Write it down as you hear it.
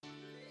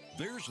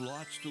There's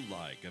lots to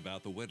like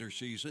about the winter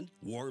season: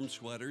 warm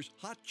sweaters,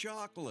 hot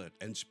chocolate,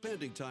 and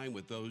spending time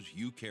with those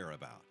you care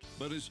about.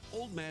 But as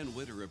Old Man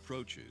Winter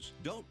approaches,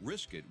 don't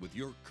risk it with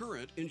your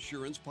current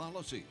insurance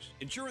policies.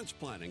 Insurance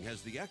Planning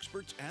has the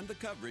experts and the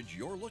coverage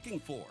you're looking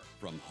for.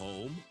 From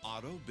home,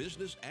 auto,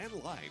 business, and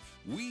life,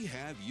 we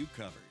have you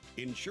covered.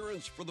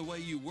 Insurance for the way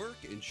you work,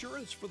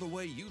 insurance for the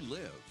way you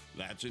live.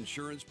 That's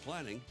Insurance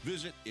Planning.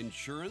 Visit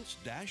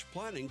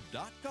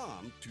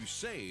insurance-planning.com to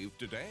save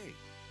today.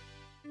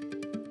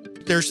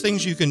 There's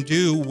things you can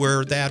do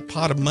where that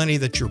pot of money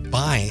that you're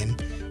buying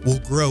will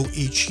grow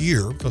each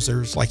year, because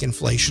there's like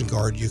inflation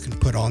guard you can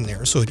put on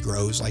there. So it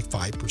grows like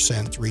 5%,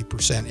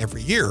 3%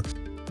 every year.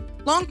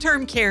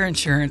 Long-term care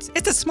insurance.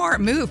 It's a smart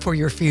move for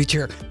your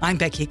future. I'm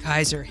Becky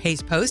Kaiser,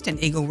 Hays Post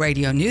and Eagle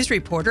Radio news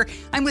reporter.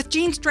 I'm with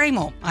Gene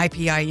Stramel,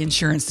 IPI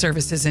Insurance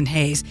Services in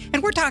Hays,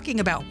 and we're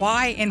talking about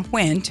why and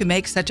when to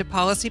make such a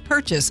policy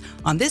purchase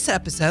on this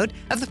episode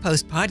of the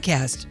Post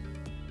Podcast.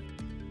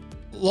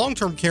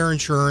 Long-term care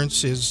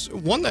insurance is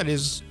one that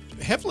is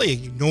heavily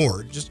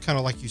ignored, just kind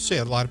of like you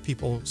said.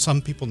 Some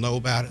people know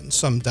about it and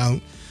some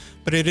don't,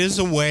 but it is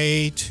a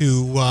way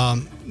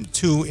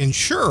to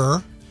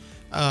insure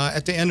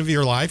at the end of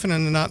your life,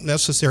 and not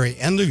necessarily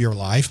end of your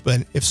life,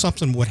 but if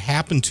something would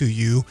happen to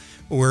you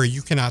where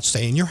you cannot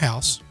stay in your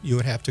house, you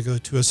would have to go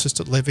to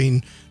assisted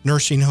living,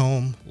 nursing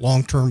home,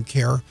 long-term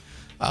care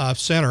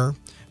center.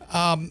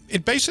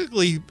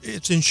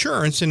 It's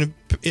insurance, and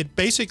it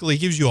basically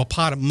gives you a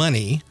pot of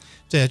money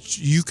that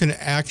you can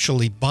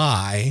actually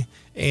buy,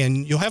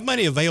 and you'll have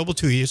money available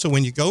to you. So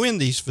when you go in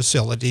these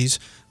facilities,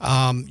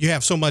 you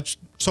have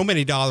so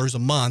many dollars a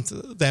month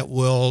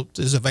that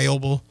is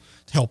available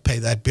to help pay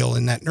that bill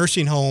in that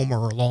nursing home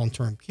or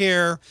long-term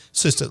care,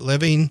 assisted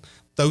living,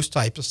 those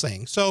types of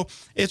things. So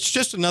it's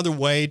just another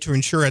way to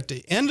ensure at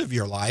the end of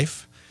your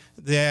life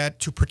that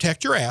to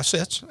protect your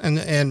assets.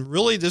 And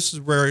really this is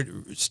where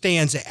it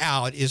stands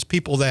out, is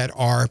people that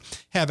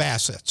have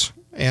assets.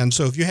 And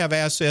so if you have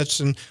assets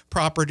and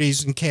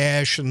properties and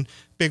cash and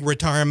big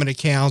retirement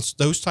accounts,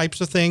 those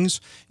types of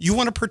things, you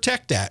want to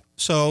protect that.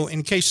 So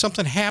in case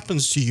something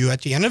happens to you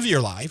at the end of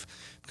your life,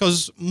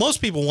 because most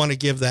people want to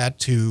give that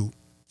to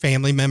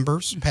family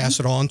members, pass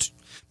it on to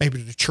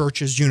maybe to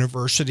churches,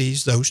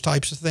 universities, those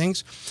types of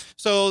things.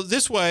 So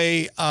this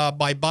way,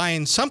 by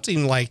buying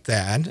something like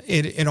that,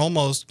 it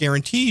almost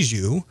guarantees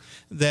you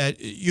that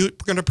you're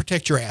going to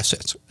protect your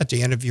assets at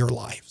the end of your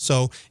life.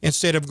 So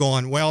instead of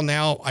going, well,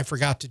 now I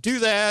forgot to do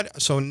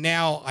that, so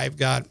now I've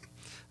got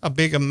a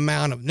big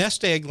amount of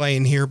nest egg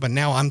laying here, but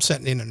now I'm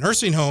sitting in a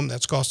nursing home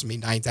that's costing me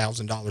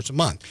 $9,000 a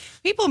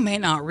month. People may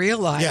not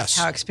realize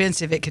how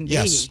expensive it can be.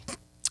 Yes.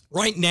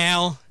 Right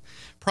now,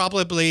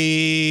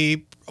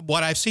 probably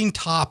what I've seen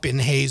top in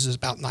Hays is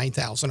about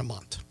 $9,000 a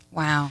month.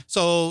 Wow.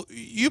 So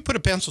you put a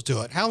pencil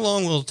to it. How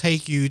long will it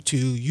take you to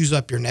use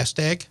up your nest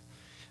egg?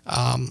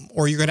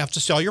 Or you're going to have to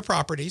sell your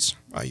properties,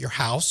 your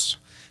house,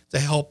 to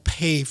help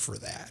pay for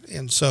that.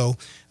 And so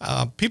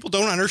people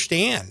don't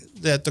understand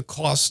that the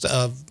cost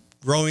of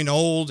growing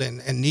old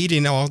and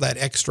needing all that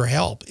extra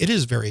help, it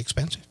is very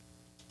expensive.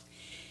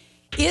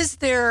 Is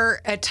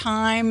there a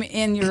time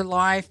in your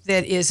life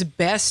that is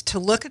best to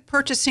look at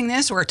purchasing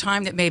this, or a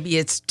time that maybe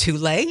it's too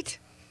late?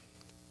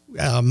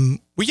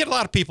 We get a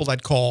lot of people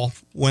that call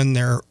when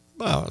they're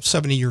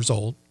 70 years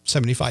old,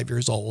 75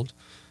 years old,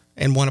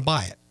 and want to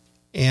buy it.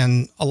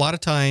 And a lot of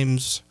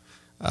times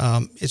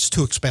it's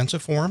too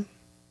expensive for them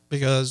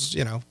because,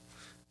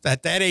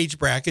 at that age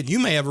bracket, you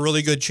may have a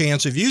really good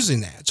chance of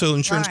using that. So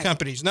insurance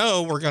companies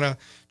know we're going to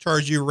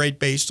charge you a rate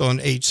based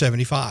on age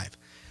 75.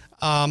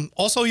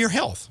 Also, your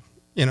health.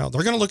 They're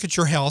going to look at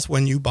your health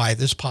when you buy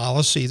this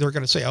policy. They're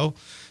going to say, I'm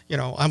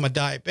a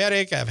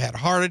diabetic, I've had a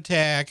heart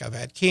attack, I've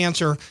had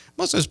cancer.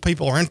 Most of those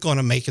people aren't going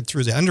to make it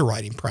through the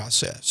underwriting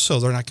process, so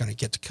they're not going to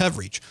get the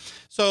coverage.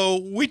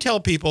 So we tell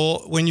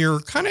people when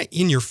you're kind of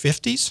in your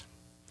 50s,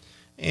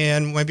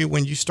 and maybe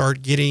when you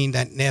start getting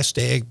that nest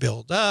egg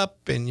build up,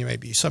 and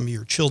maybe some of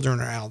your children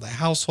are out of the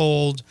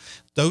household,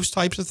 those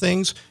types of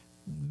things,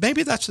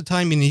 maybe that's the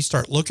time you need to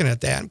start looking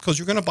at that, because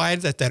you're going to buy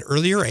it at that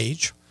earlier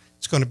age.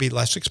 It's going to be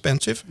less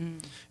expensive.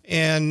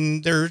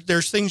 And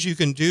there's things you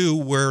can do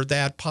where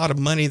that pot of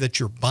money that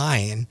you're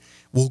buying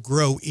will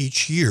grow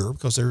each year,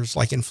 because there's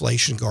like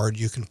inflation guard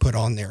you can put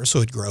on there. So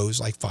it grows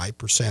like 5%,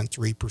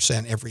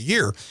 3% every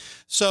year.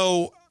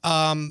 So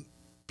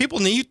people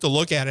need to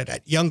look at it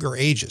at younger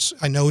ages.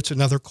 I know it's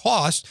another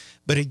cost,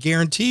 but it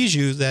guarantees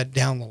you that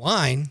down the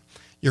line,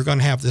 you're going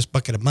to have this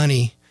bucket of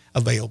money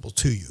available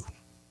to you.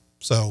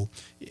 So,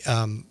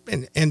 and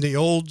the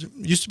old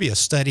used to be a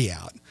study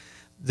out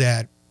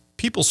that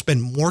people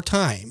spend more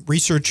time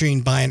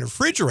researching buying a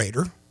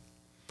refrigerator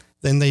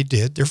than they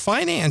did their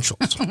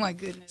financials. Oh, my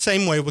goodness.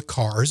 Same way with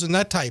cars and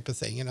that type of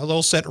thing.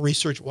 They'll sit and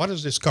research, what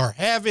does this car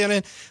have in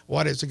it?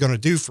 What is it going to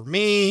do for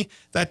me?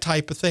 That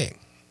type of thing.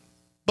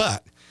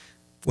 But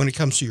when it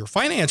comes to your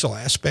financial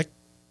aspect,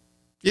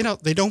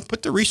 they don't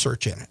put the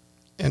research in it.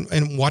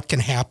 and what can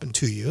happen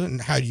to you and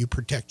how do you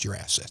protect your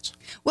assets.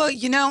 Well,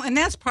 and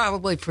that's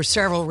probably for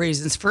several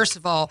reasons. First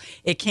of all,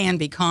 it can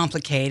be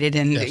complicated.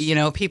 And,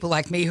 Yes. People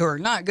like me who are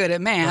not good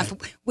at math,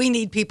 Right. we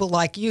need people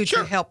like you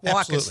Sure, to help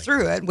walk us absolutely.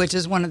 through it, which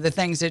is one of the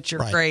things that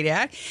you're Right. great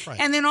at. Right.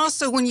 And then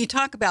also when you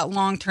talk about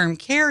long-term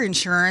care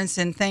insurance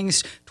and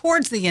things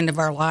towards the end of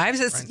our lives,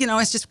 it's,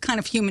 it's just kind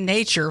of human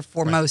nature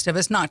for most of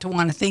us not to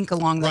want to think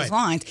along those Right.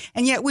 lines.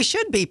 And yet we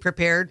should be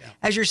prepared,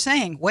 as you're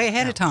saying, way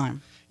ahead of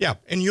time. Yeah,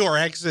 and you are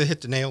actually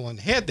hit the nail on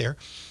the head there.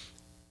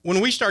 When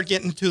we start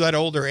getting to that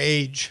older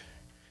age,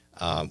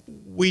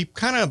 we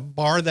kind of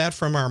bar that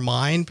from our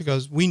mind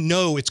because we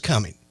know it's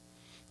coming,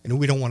 and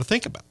we don't want to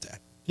think about that.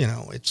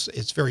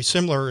 It's very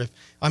similar. If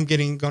I'm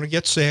going to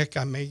get sick,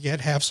 I may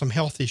have some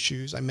health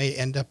issues. I may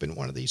end up in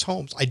one of these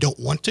homes. I don't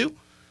want to.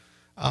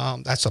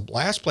 That's the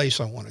last place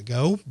I want to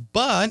go,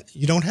 but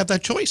you don't have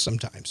that choice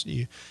sometimes.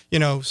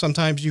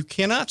 Sometimes you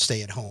cannot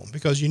stay at home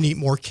because you need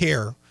more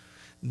care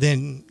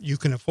than you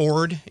can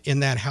afford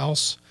in that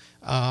house.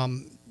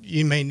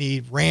 You may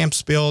need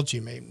ramps built.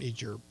 You may need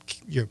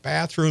your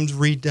bathrooms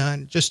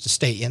redone just to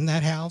stay in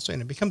that house,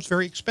 and it becomes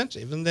very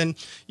expensive. And then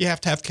you have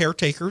to have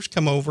caretakers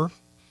come over.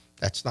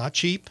 That's not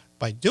cheap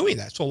by doing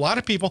that. So a lot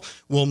of people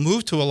will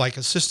move to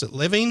assisted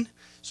living,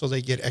 so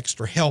they get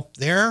extra help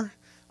there.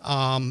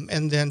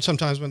 And then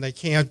sometimes when they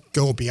can't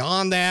go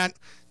beyond that,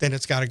 then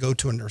it's got to go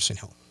to a nursing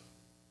home.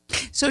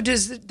 So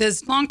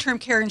does long-term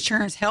care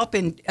insurance help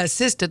in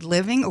assisted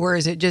living, or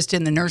is it just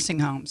in the nursing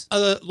homes?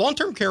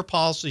 Long-term care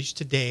policies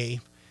today,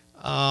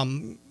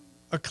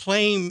 a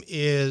claim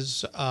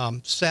is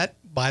set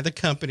by the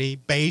company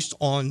based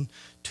on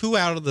 2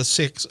 out of the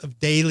 6 of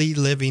daily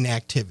living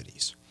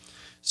activities.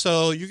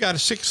 So you got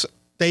 6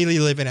 daily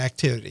living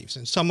activities,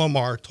 and some of them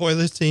are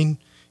toileting,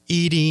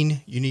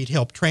 eating, you need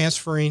help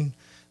transferring,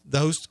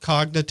 those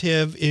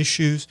cognitive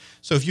issues.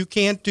 So if you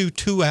can't do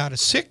 2 out of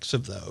 6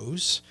 of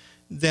those,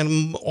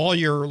 then all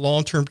your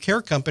long-term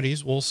care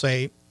companies will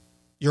say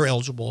you're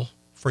eligible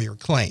for your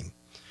claim.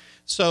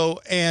 So,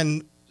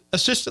 and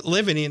assisted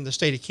living in the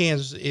state of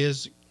Kansas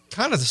is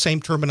kind of the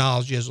same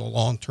terminology as a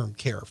long-term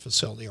care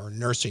facility or a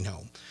nursing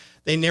home.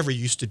 They never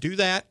used to do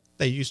that.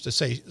 They used to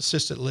say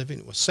assisted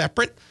living was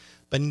separate,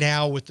 but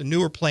now with the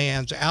newer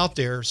plans out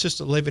there,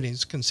 assisted living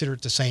is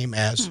considered the same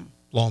as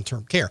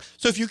long-term care.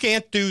 So if you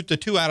can't do the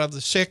 2 out of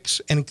the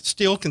 6 and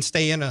still can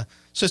stay in a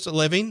assisted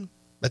living,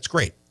 that's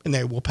great, and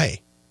they will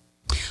pay.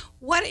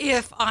 What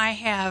if I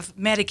have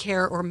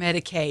Medicare or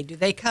Medicaid? Do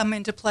they come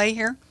into play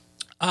here?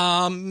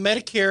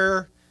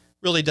 Medicare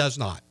really does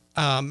not.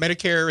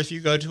 Medicare, if you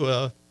go to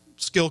a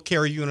skilled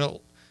care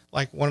unit,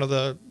 like one of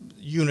the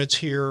units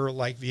here,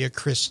 like Via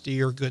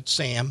Christi or Good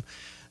Sam,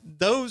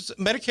 those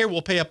Medicare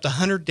will pay up to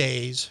 100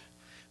 days,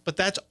 but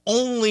that's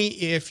only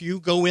if you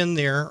go in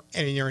there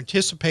and you're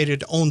anticipated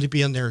to only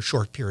be in there a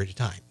short period of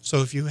time.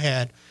 So if you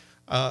had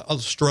a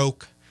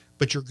stroke,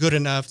 but you're good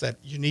enough that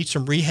you need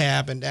some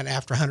rehab, and then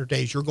after 100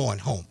 days, you're going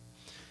home.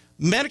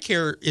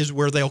 Medicare is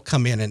where they'll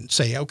come in and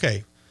say,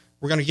 okay,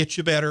 we're going to get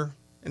you better,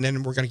 and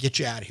then we're going to get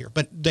you out of here.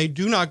 But they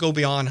do not go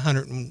beyond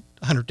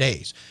 100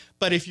 days.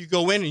 But if you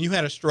go in and you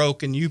had a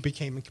stroke and you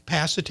became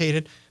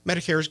incapacitated,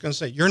 Medicare is going to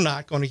say, you're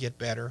not going to get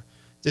better.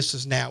 This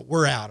is now,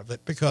 we're out of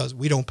it because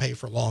we don't pay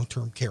for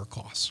long-term care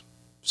costs.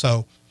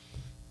 So,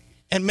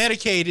 and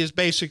Medicaid is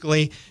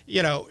basically,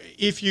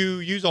 if you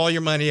use all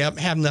your money up,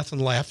 have nothing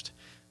left,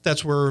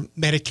 that's where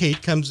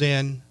Medicaid comes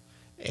in,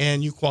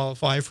 and you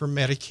qualify for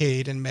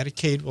Medicaid, and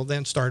Medicaid will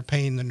then start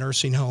paying the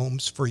nursing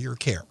homes for your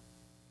care.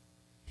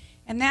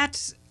 And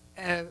that's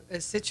a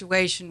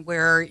situation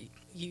where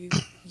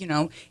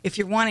if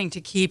you're wanting to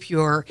keep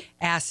your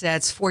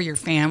assets for your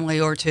family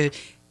or to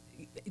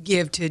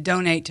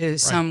donate to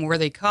some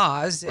worthy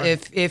cause,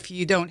 if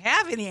you don't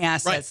have any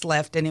assets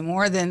left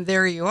anymore, then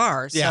there you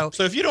are. Yeah.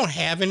 So if you don't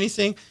have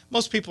anything,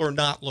 most people are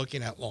not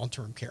looking at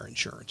long-term care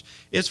insurance.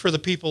 It's for the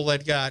people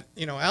that got,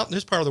 out in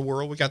this part of the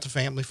world, we got the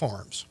family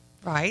farms.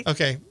 Right.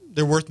 Okay.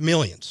 They're worth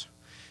millions.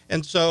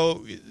 And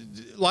so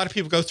a lot of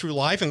people go through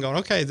life and go,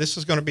 okay, this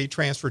is going to be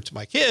transferred to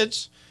my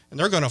kids and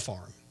they're going to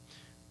farm.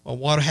 Well,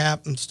 what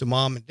happens to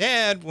mom and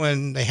dad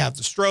when they have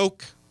the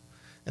stroke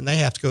and they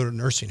have to go to a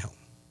nursing home?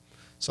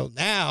 So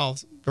now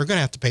they're going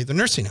to have to pay the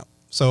nursing home.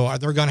 So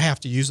they're going to have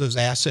to use those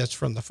assets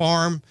from the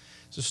farm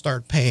to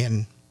start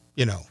paying,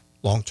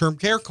 long-term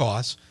care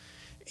costs.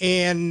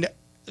 And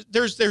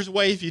there's a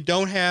way, if you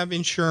don't have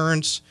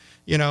insurance,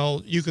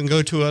 you can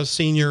go to a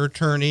senior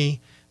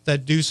attorney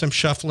that do some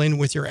shuffling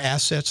with your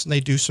assets, and they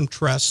do some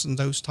trusts and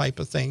those type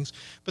of things.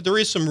 But there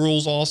is some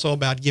rules also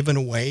about giving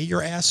away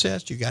your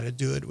assets. You got to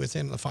do it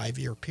within the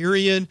 5-year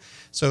period.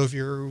 So if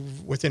you're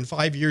within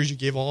 5 years, you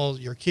give all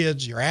your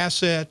kids your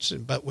assets,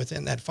 but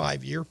within that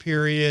 5-year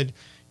period,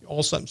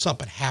 all of a sudden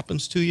something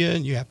happens to you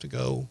and you have to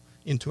go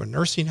into a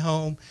nursing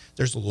home.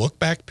 There's a look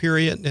back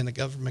period, and then the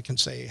government can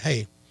say,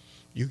 hey,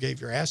 you gave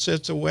your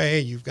assets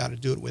away. You've got to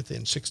do it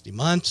within 60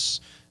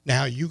 months.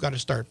 Now you got to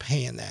start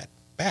paying that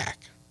back.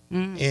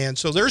 And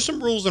so there's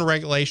some rules and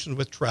regulations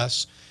with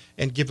trusts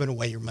and giving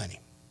away your money.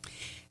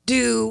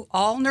 Do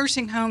all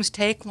nursing homes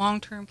take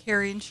long-term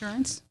care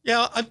insurance?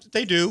 Yeah,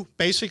 they do.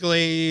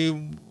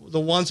 Basically, the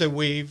ones that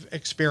we've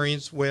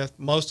experienced with,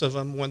 most of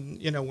them, when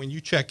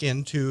you check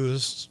into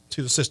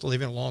to assisted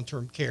living and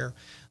long-term care,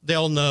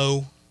 they'll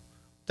know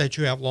that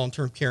you have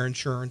long-term care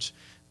insurance.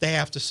 They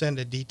have to send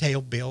a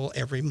detailed bill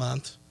every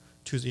month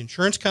to the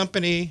insurance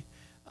company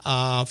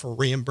for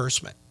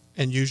reimbursement.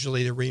 And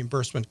usually the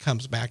reimbursement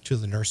comes back to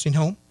the nursing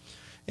home.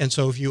 And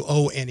so if you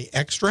owe any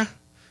extra,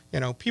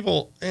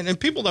 people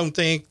don't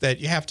think that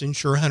you have to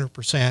insure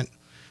 100%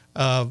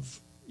 of,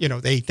 the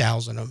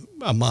 $8,000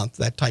 a month,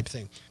 that type of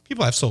thing.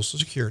 People have Social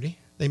Security.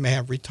 They may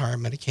have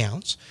retirement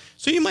accounts.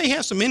 So you may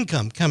have some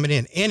income coming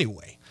in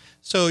anyway.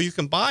 So you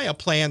can buy a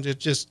plan that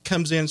just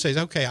comes in and says,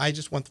 okay, I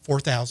just want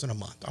 $4,000 a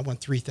month. I want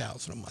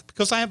 $3,000 a month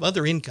because I have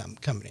other income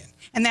coming in.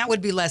 And that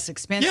would be less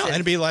expensive. Yeah,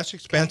 it'd be less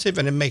expensive,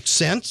 and it makes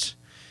sense.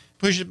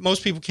 Because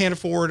most people can't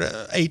afford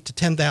 $8,000 to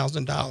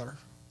 $10,000.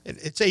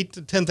 It's $8,000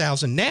 to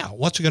 $10,000 now.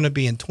 What's it going to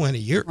be in 20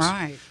 years?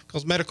 Right.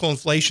 Because medical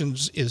inflation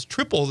is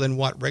triple than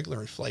what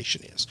regular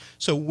inflation is.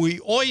 So we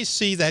always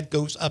see that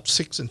goes up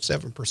 6% and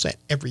 7%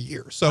 every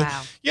year. So,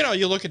 wow.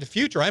 You look at the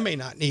future. I may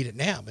not need it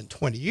now, but in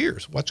 20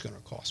 years, what's going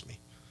to cost me?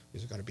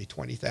 Is it going to be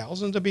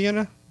 $20,000 to be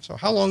in So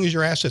how long is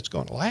your assets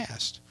going to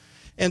last?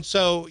 And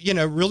so,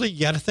 really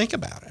you got to think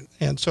about it.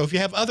 And so if you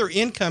have other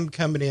income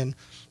coming in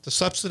to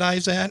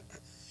subsidize that,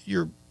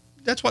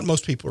 that's what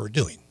most people are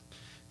doing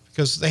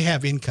because they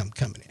have income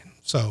coming in.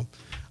 So,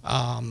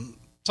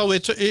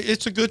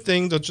 it's a good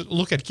thing to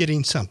look at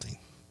getting something.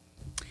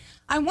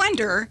 I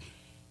wonder,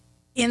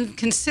 in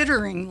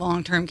considering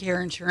long-term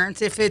care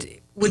insurance, if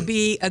it would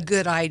be a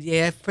good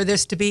idea for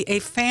this to be a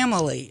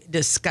family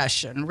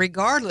discussion,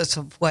 regardless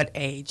of what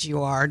age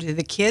you are. Do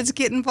the kids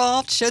get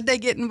involved? Should they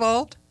get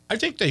involved? I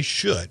think they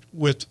should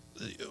with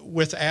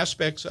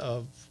aspects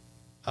of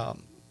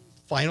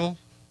final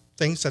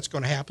things that's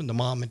going to happen to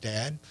mom and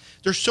dad.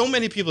 There's so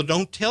many people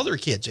don't tell their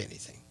kids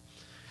anything.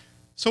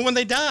 So when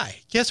they die,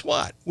 guess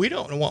what? We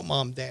don't know what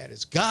mom and dad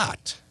has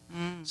got.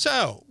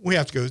 So we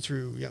have to go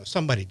through,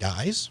 somebody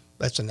dies.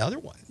 That's another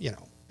one.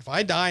 If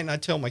I die and I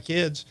tell my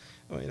kids,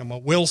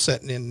 my will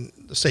sitting in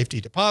the safety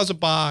deposit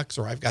box,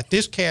 or I've got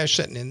this cash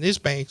sitting in this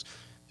bank,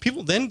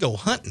 people then go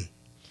hunting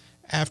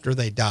after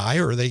they die,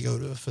 or they go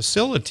to a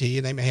facility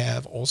and they may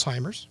have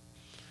Alzheimer's.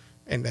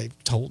 And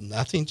they've told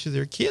nothing to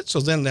their kids. So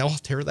then they'll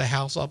tear the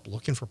house up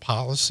looking for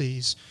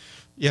policies.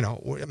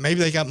 Maybe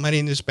they got money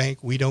in this bank.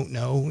 We don't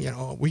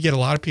know. We get a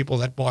lot of people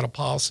that bought a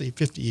policy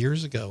 50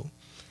 years ago.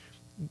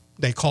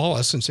 They call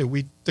us and say,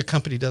 the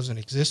company doesn't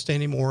exist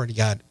anymore. It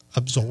got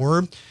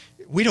absorbed.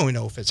 We don't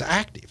know if it's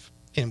active.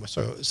 And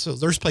so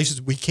there's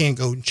places we can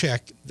go and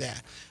check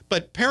that.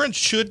 But parents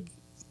should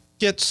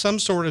get some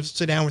sort of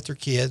sit down with their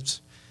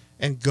kids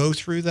and go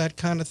through that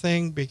kind of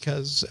thing,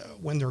 because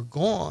when they're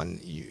gone,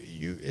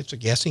 it's a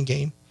guessing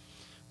game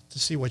to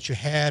see what you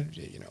had.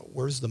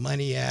 Where's the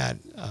money at?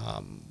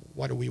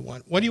 What do we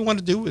want? What do you want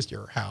to do with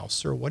your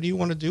house, or what do you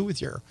want to do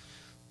with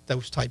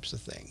those types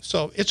of things?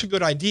 So it's a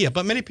good idea,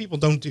 but many people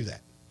don't do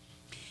that.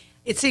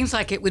 It seems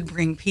like it would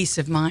bring peace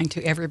of mind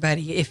to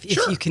everybody if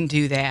you can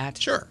do that.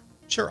 Sure.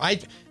 I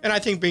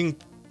think bring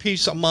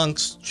peace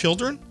amongst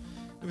children.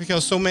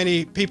 Because so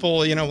many people,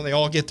 they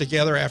all get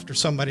together after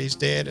somebody's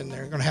dead, and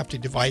they're going to have to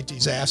divide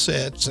these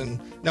assets. And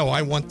no,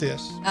 I want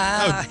this.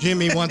 Oh,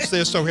 Jimmy wants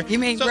this. Okay. You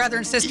mean brother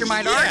and sister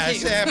might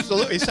argue? Yes,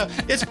 absolutely. So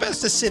it's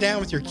best to sit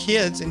down with your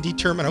kids and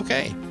determine,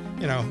 okay,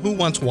 who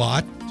wants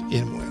what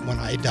when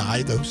I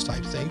die, those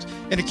type of things.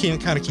 And it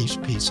kind of keeps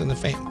peace in the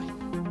family.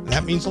 And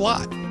that means a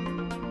lot.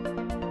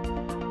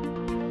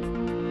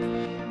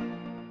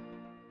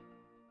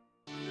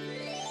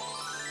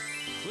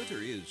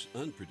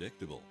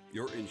 Unpredictable.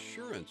 Your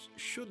insurance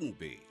shouldn't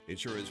be.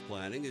 Insurance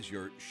planning is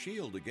your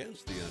shield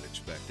against the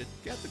unexpected.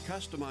 Get the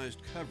customized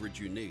coverage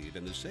you need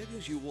and the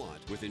savings you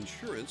want with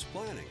insurance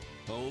planning.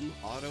 Home,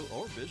 auto,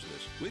 or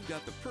business, we've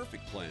got the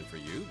perfect plan for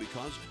you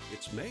because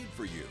it's made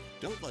for you.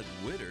 Don't let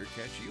winter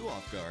catch you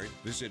off guard.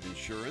 Visit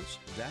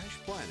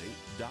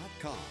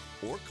insurance-planning.com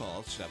or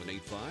call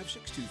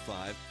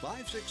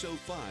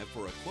 785-625-5605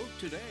 for a quote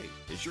today.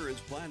 Insurance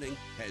planning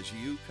has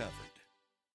you covered.